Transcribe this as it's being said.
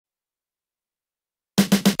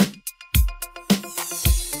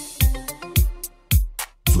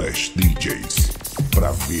Flash DJs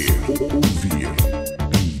pra ver, ouvir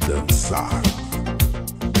e dançar.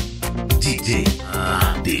 DJ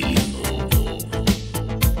Adelino.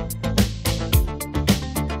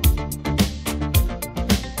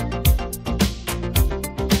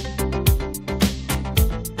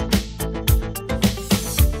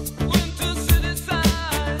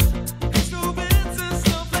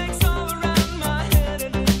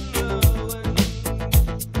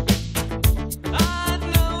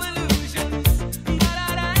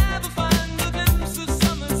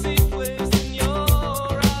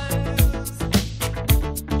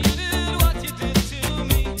 You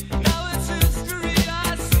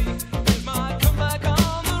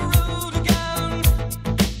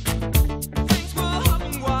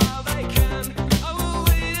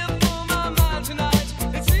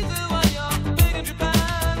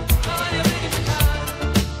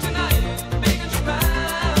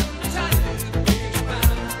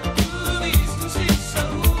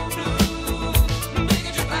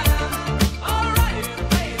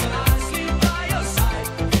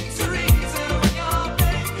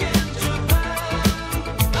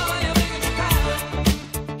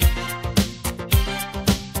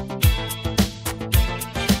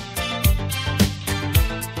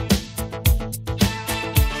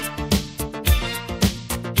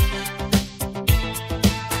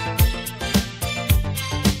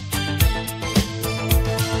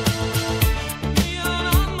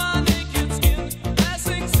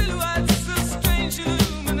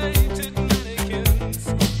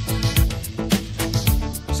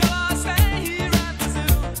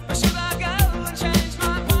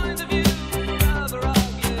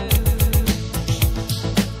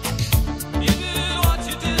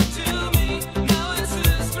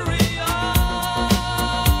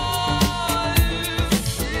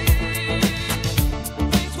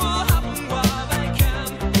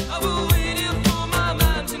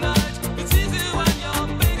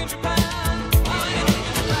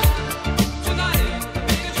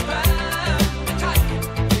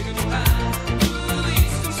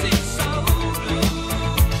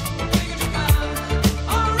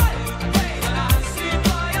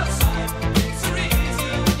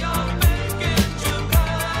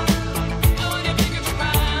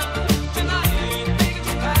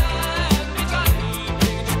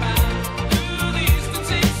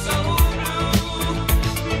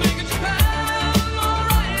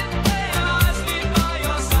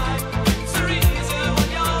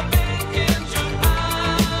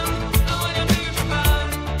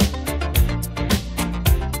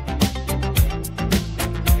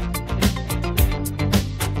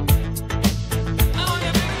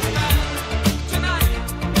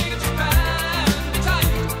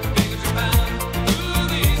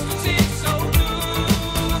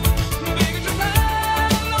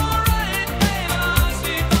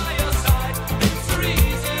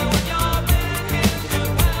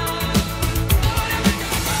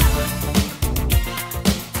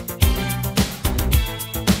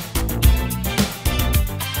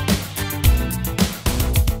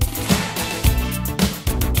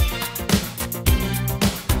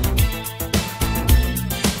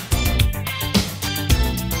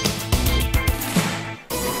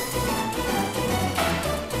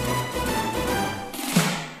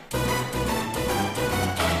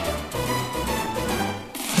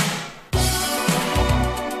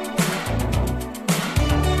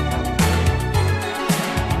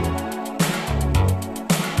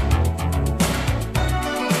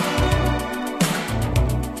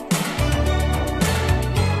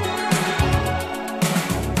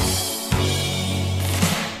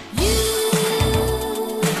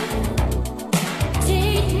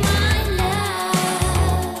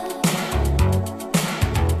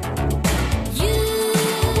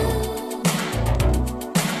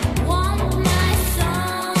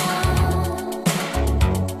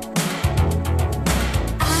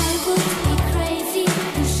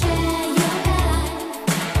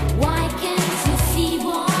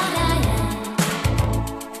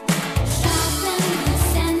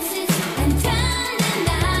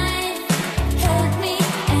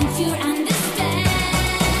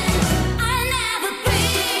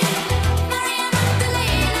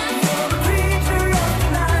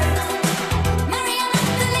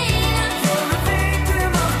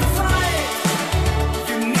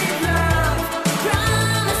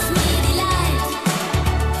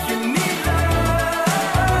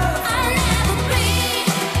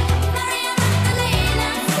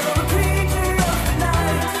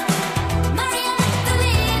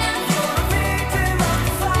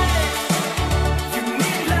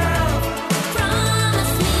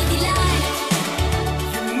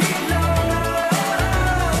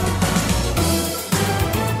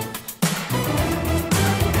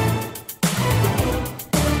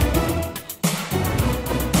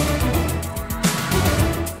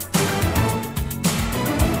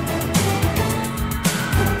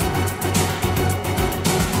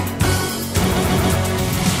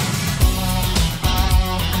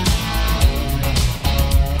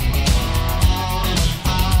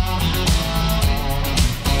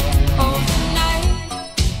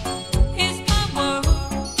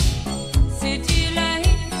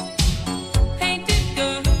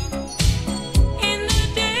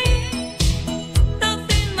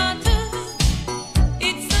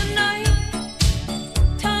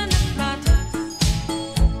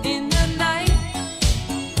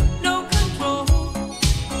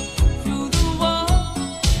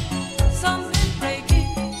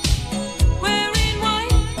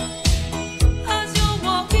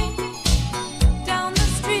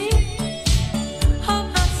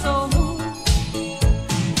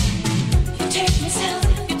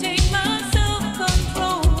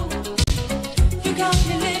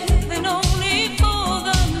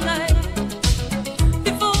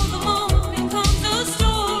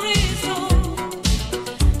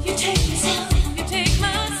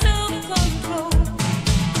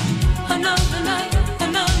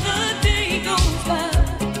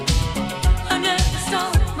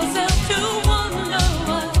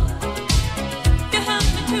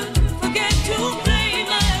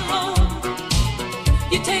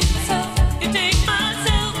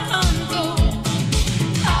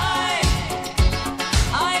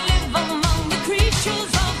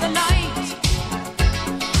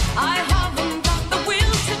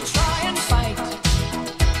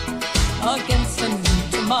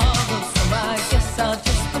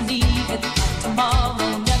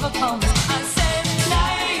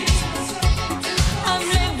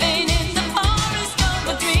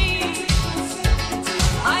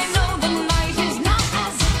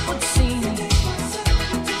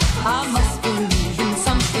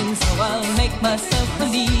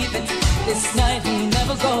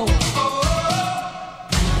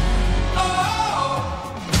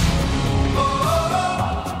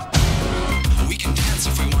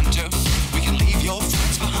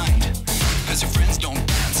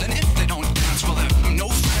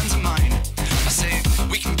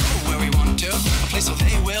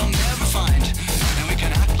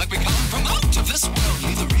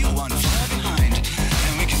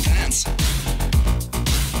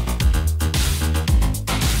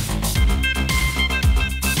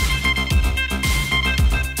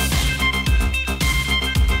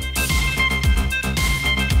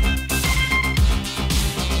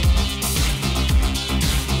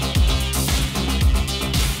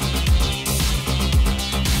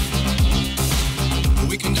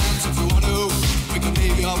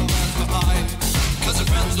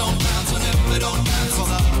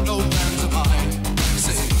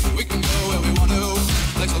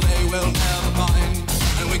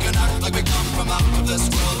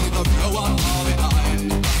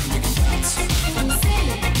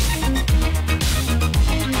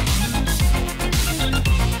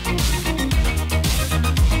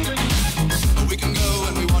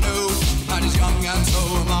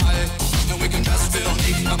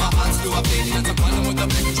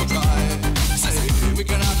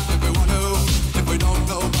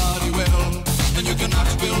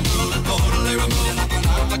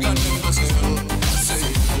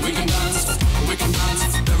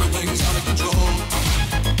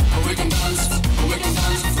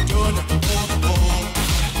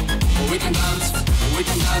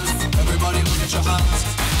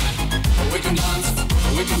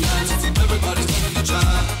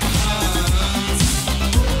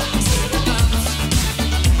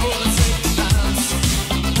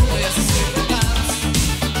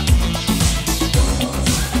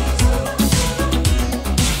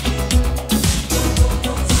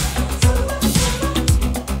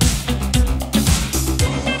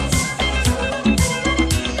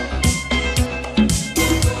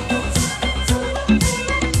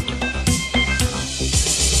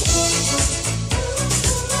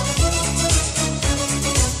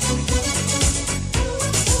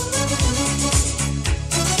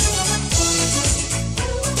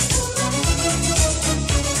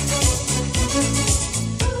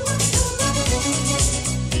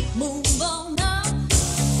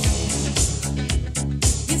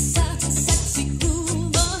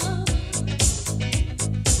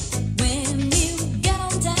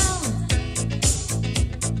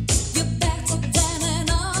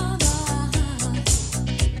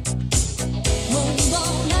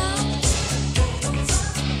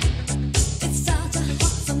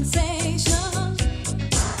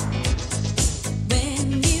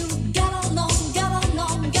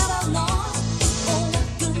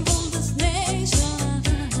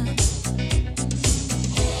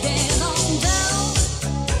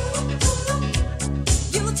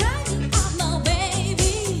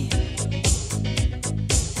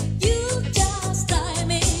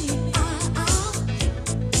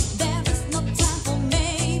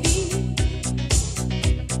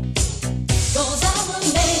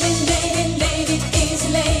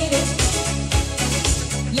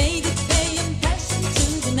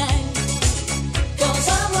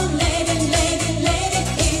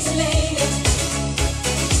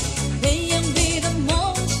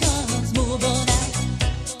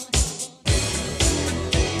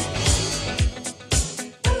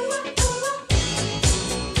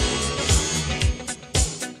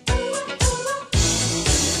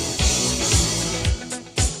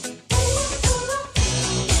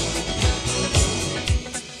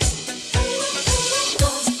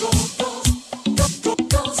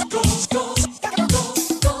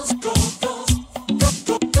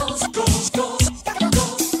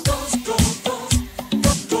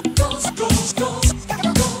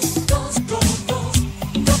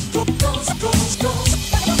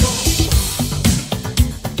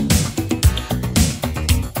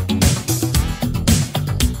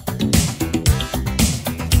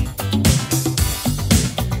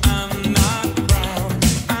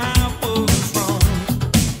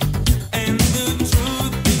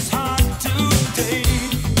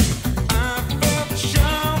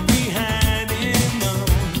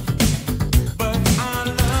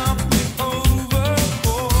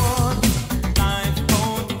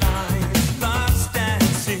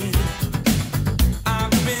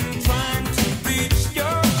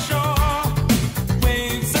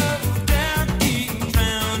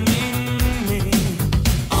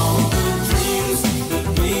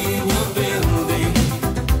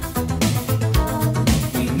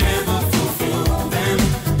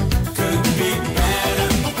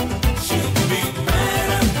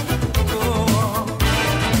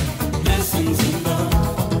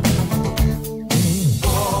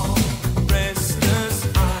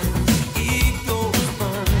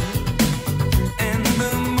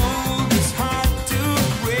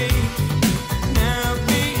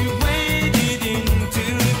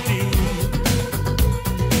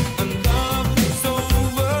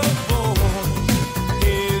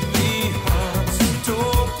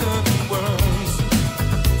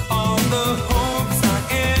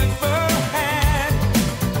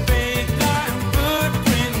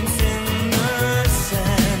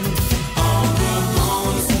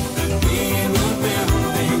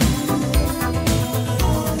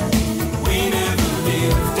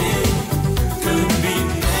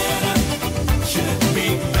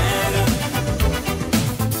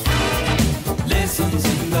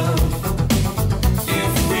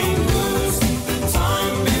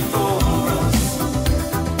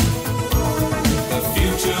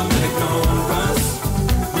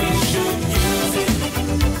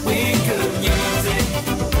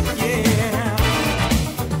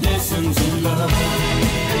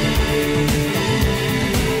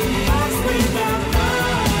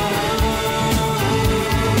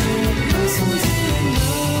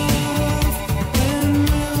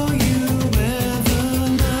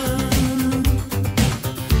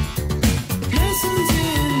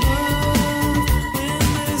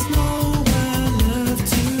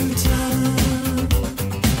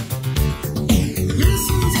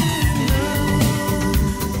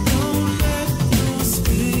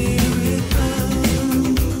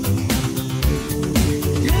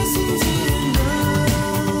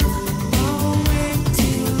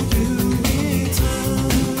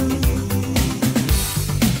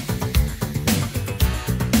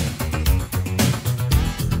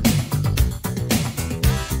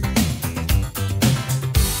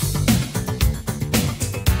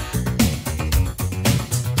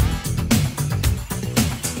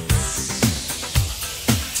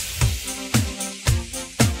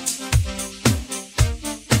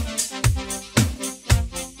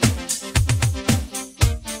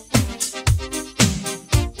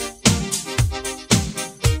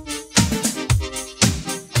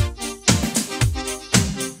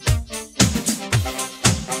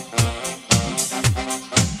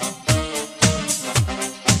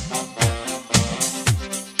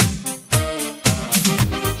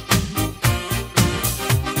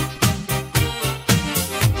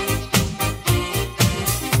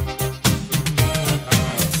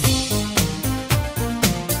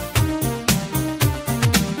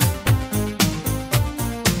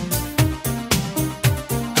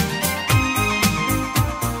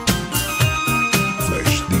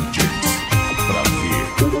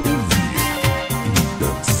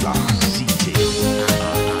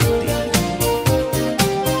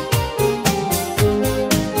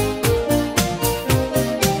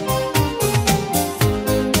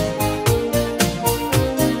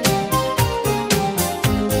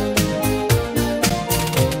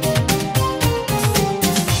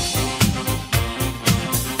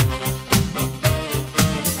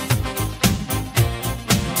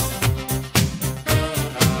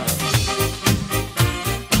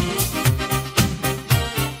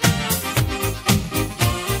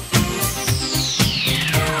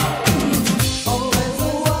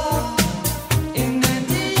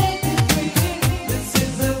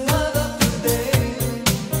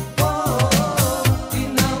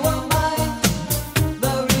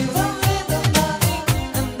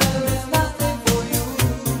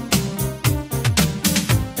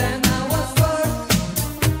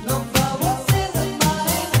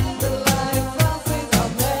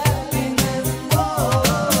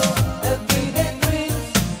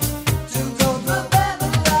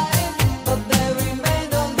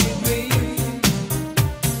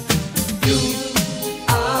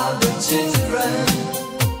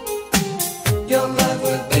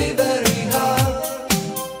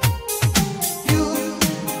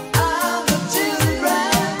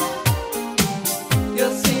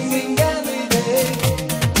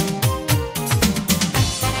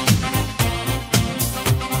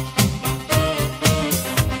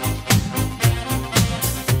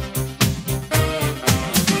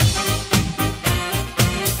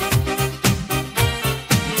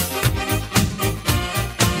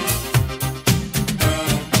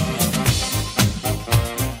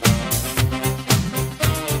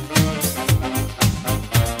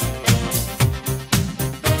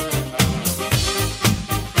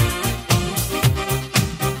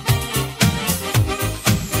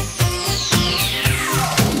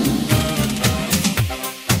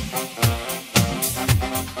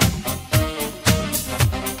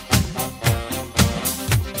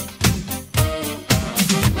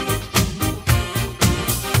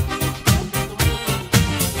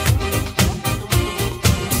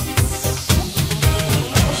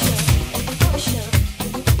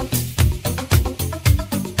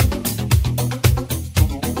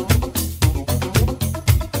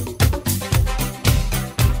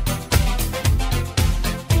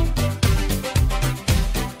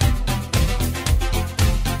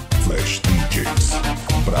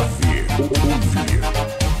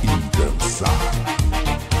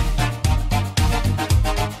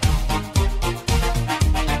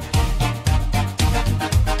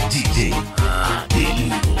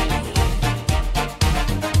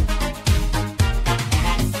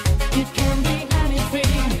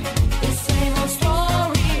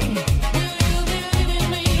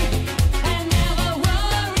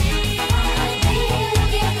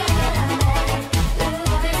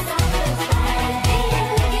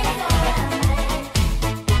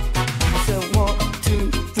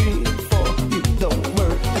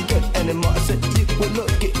anymore. I said, you were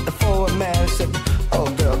looking for a man. I said,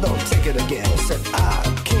 oh girl, don't take it again.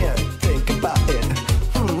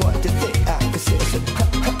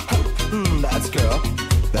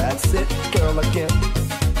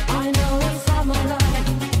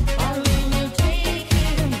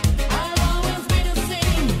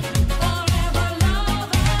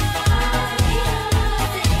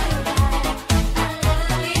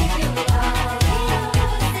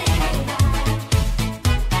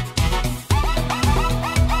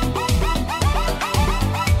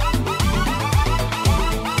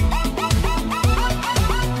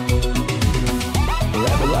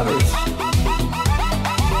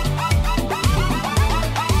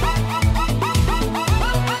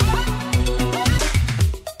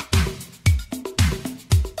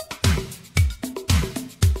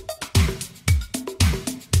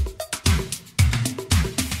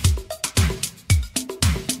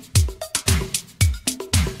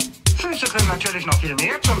 viel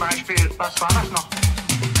mehr, zum Beispiel, was war das noch?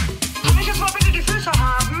 Kann ich jetzt mal bitte die Füße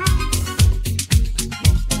haben?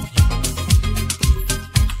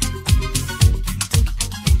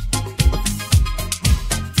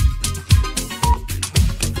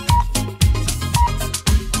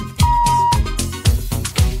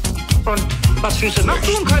 Und was Füße noch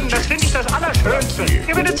tun können, das finde ich das Allerschönste.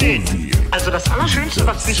 Ihr werdet sehen. Also das Allerschönste,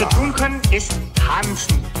 was Füße tun können, ist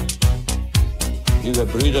tanzen. Liebe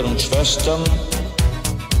Brüder und Schwestern,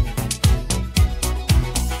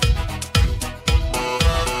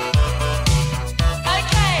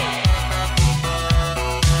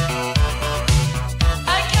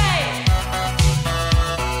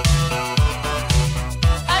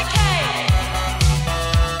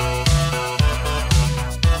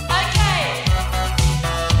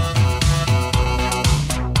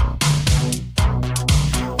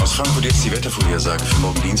 jetzt die Wettervorhersage für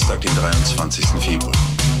morgen Dienstag, den 23. Februar.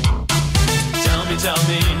 Tell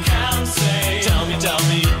me, can't say. Tell me, can't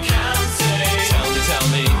say. Tell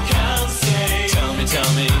me, can't say. Tell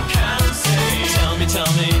me, can't say. Tell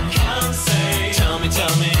me, can't say. Tell me,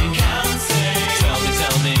 can't say.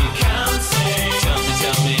 Tell me, can't say.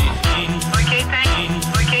 Tell me.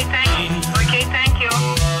 Okay, thank you.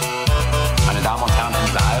 Meine Damen und Herren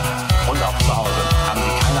im Saal und auch zu Hause, haben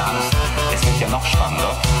Sie keine Angst, es wird ja noch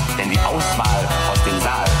spannender. Denn die Auswahl aus dem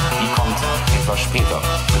Saal, die kommt etwas später.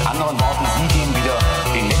 Mit anderen Worten, Sie geben wieder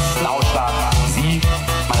den letzten Ausschlag. Sie,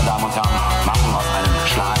 meine Damen und Herren, machen aus einem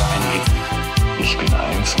Schlager einen Hit. Ich bin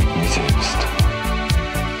eins mit mir selbst.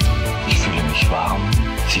 Ich fühle mich warm,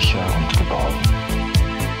 sicher und geborgen.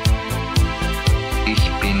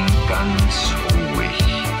 Ich bin ganz ruhig.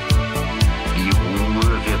 Die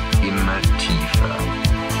Ruhe wird immer tiefer.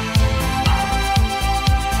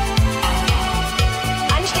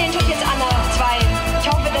 Anstehen tut jetzt Anna 2. Ich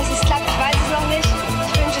hoffe, dass es klappt. Ich weiß es noch nicht.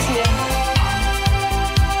 Ich wünsche es mir.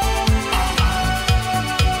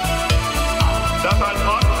 Dass ein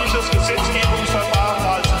ordentliches Gesetzgebungsverfahren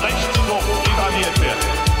als Rechtsbruch diffamiert wird.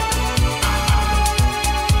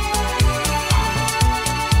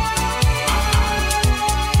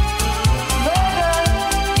 Möge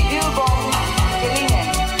die Übung gelingen.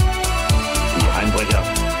 Die Einbrecher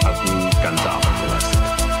hatten ganze Arbeit geleistet.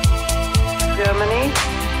 Germany,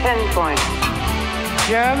 10 points.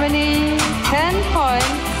 Germany, 10 points.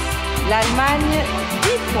 L'Allemagne,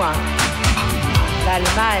 10 points.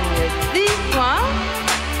 L'Allemagne, 10 points.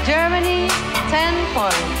 Germany, 10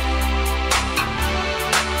 points.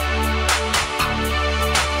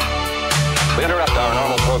 We interrupt our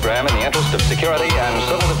normal program in the interest of security and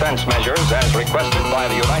civil defense measures as requested by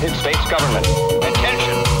the United States government.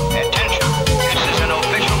 Attention, attention. This is an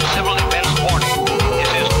official civil defense warning.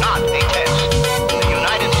 This is not a test. The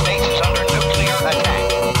United States is under nuclear attack.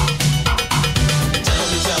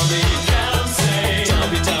 Tell me, can't say. Tell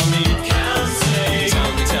me, can't say. Tell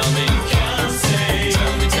me, can't say.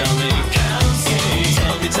 Tell me, can't say.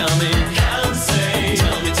 Tell me, can't say.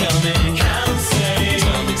 Tell me, can't say.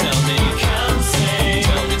 Tell me, can't say.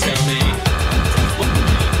 Tell me.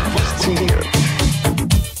 Was ist denn hier?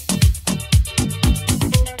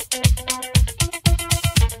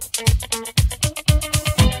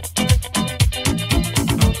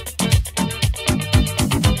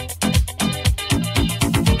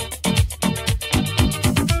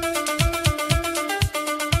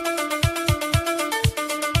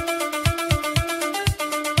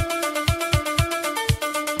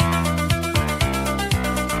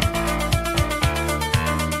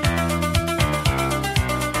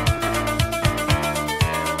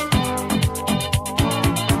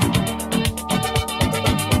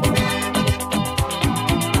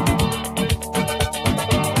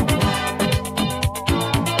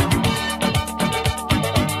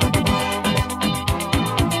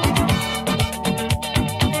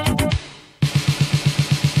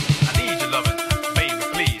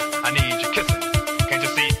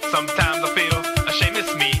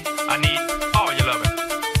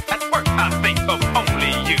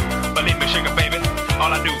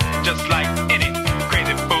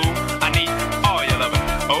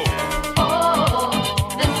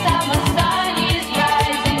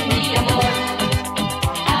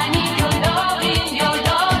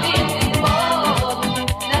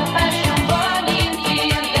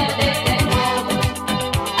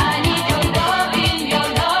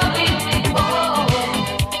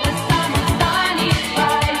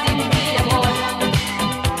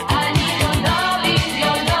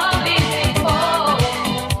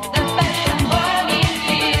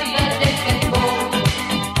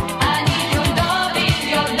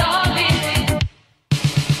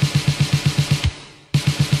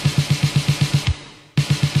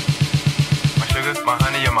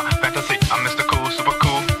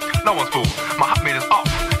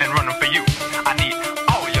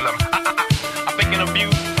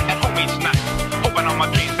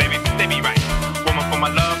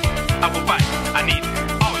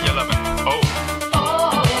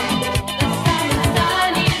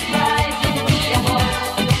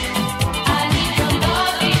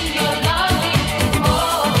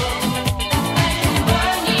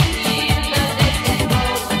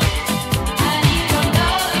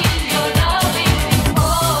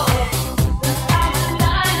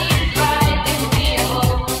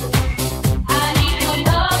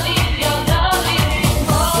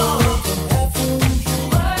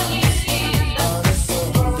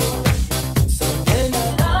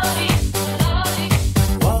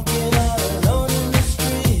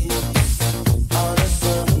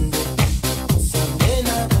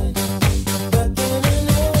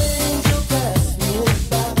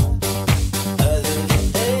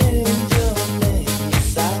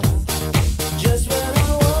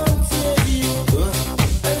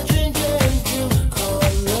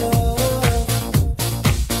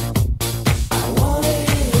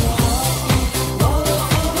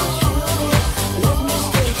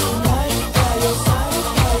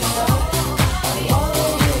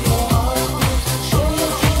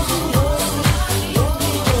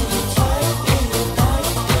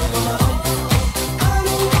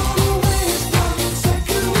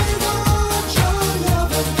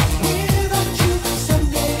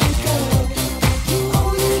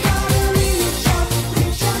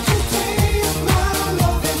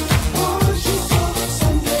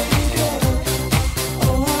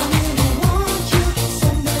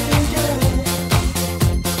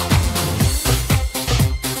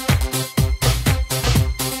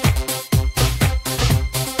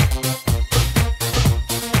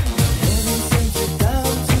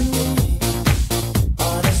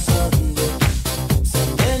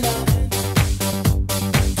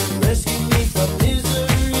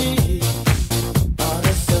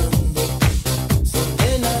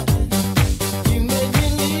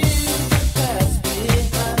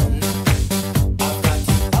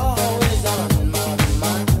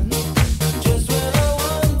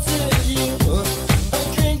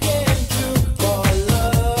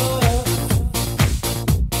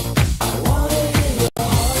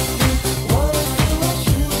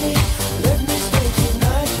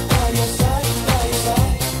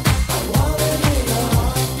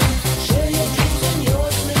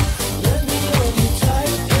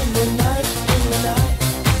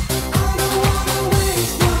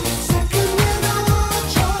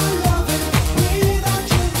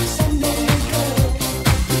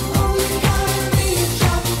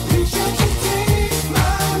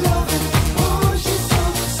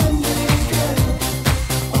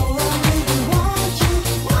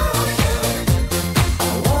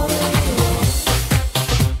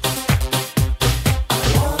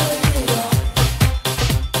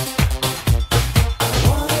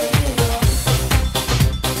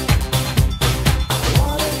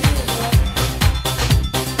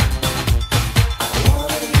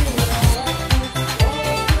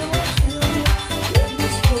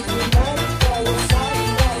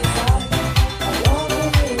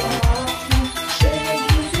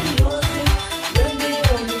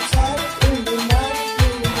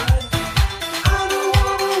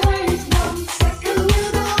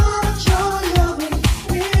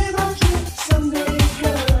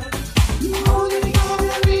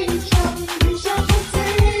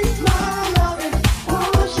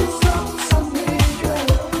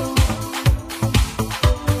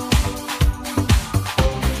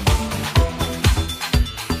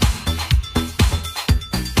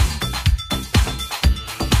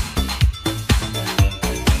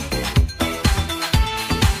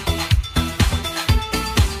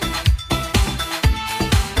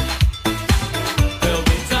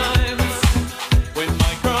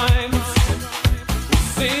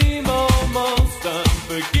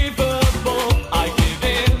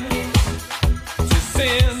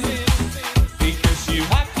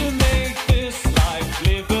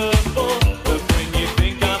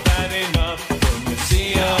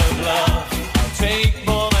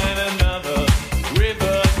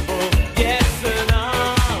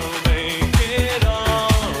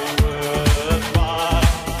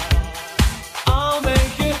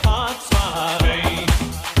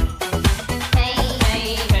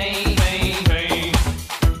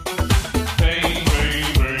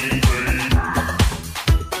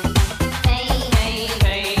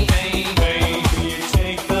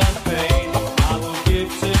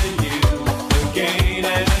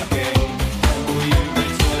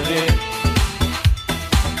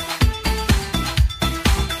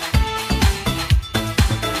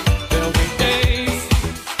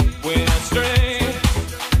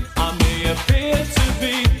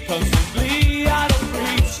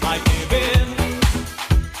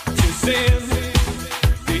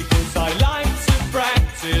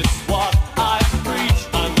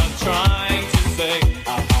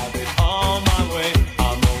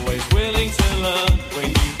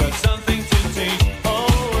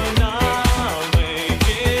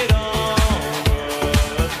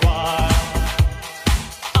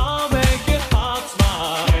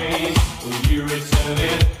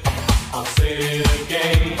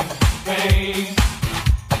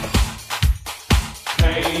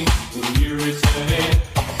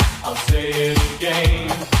 I'll say it again.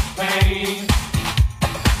 Pain,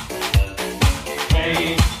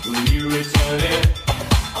 pain, will you return it?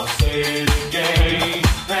 I'll say it again.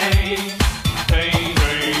 Pain, pain,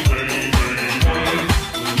 pain, pain, pain, pain,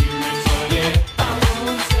 will you return it? I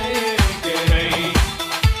won't say it again. Pain,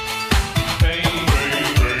 pain,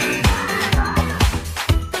 pain,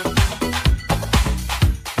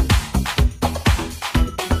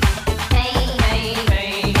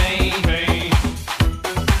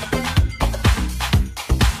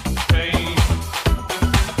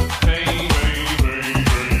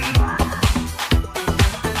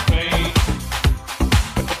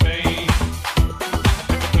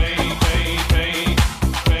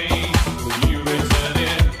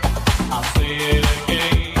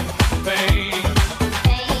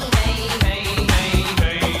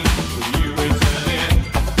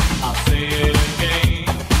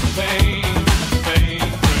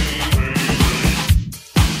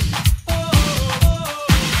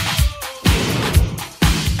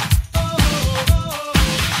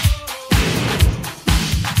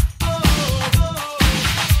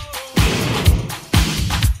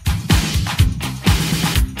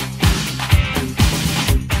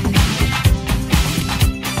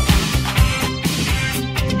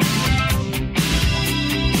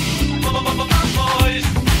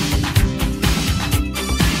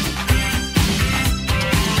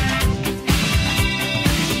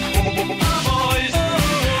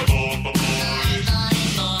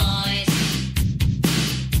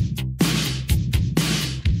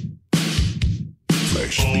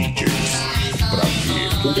 Flash DJs pra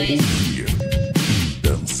ver, ouvir e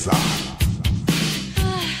dançar.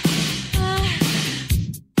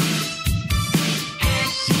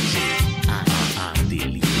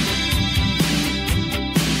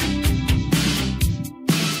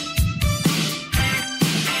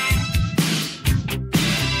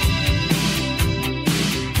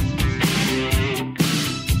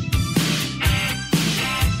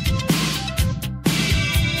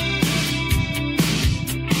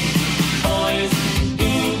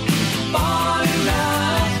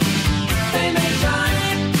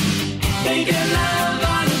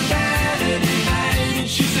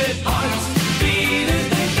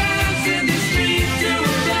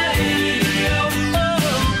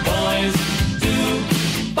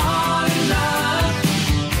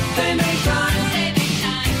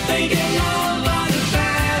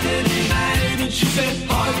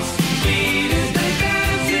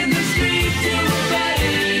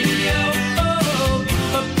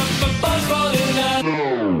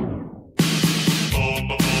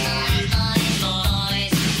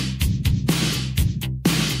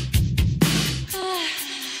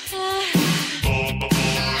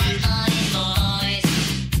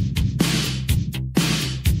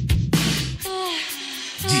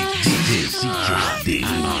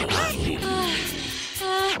 Adelino.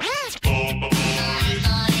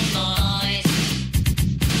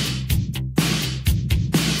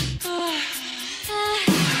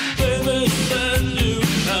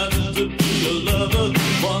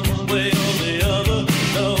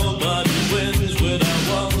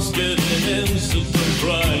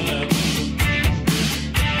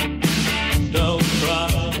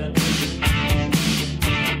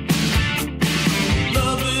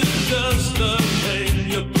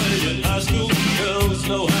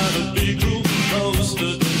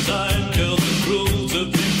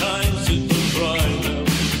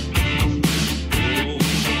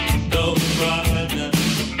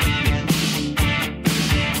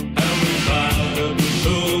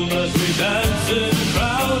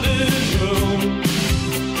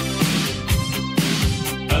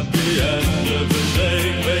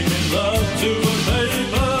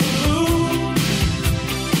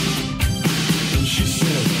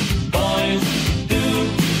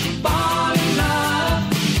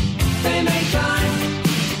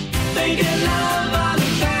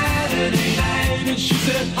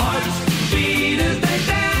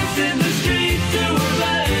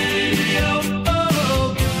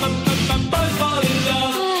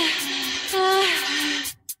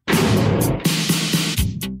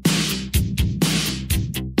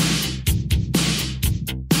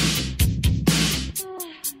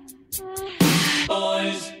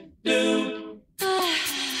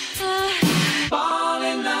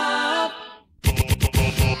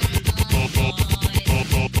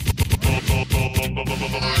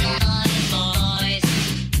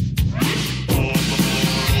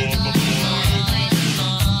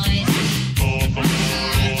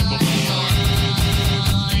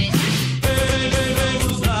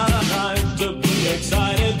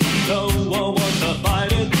 excited, no one wants to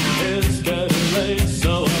fight it. It's getting late,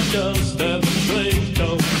 so I'm just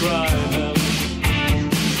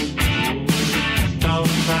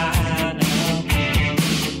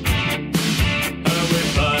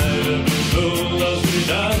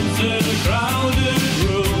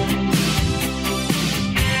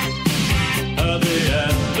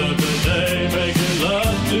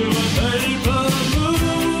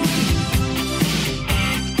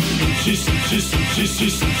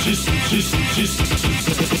Boys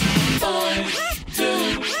do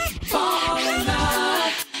fall in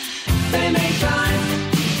love. They make time.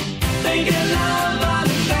 They get love on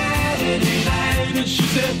a Saturday night. And she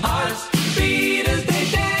said hearts beat as they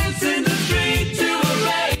dance in the street to a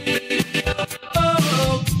radio.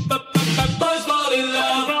 Oh, boys fall in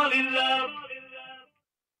love.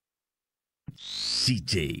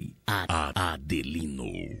 CJ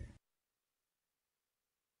Adelino.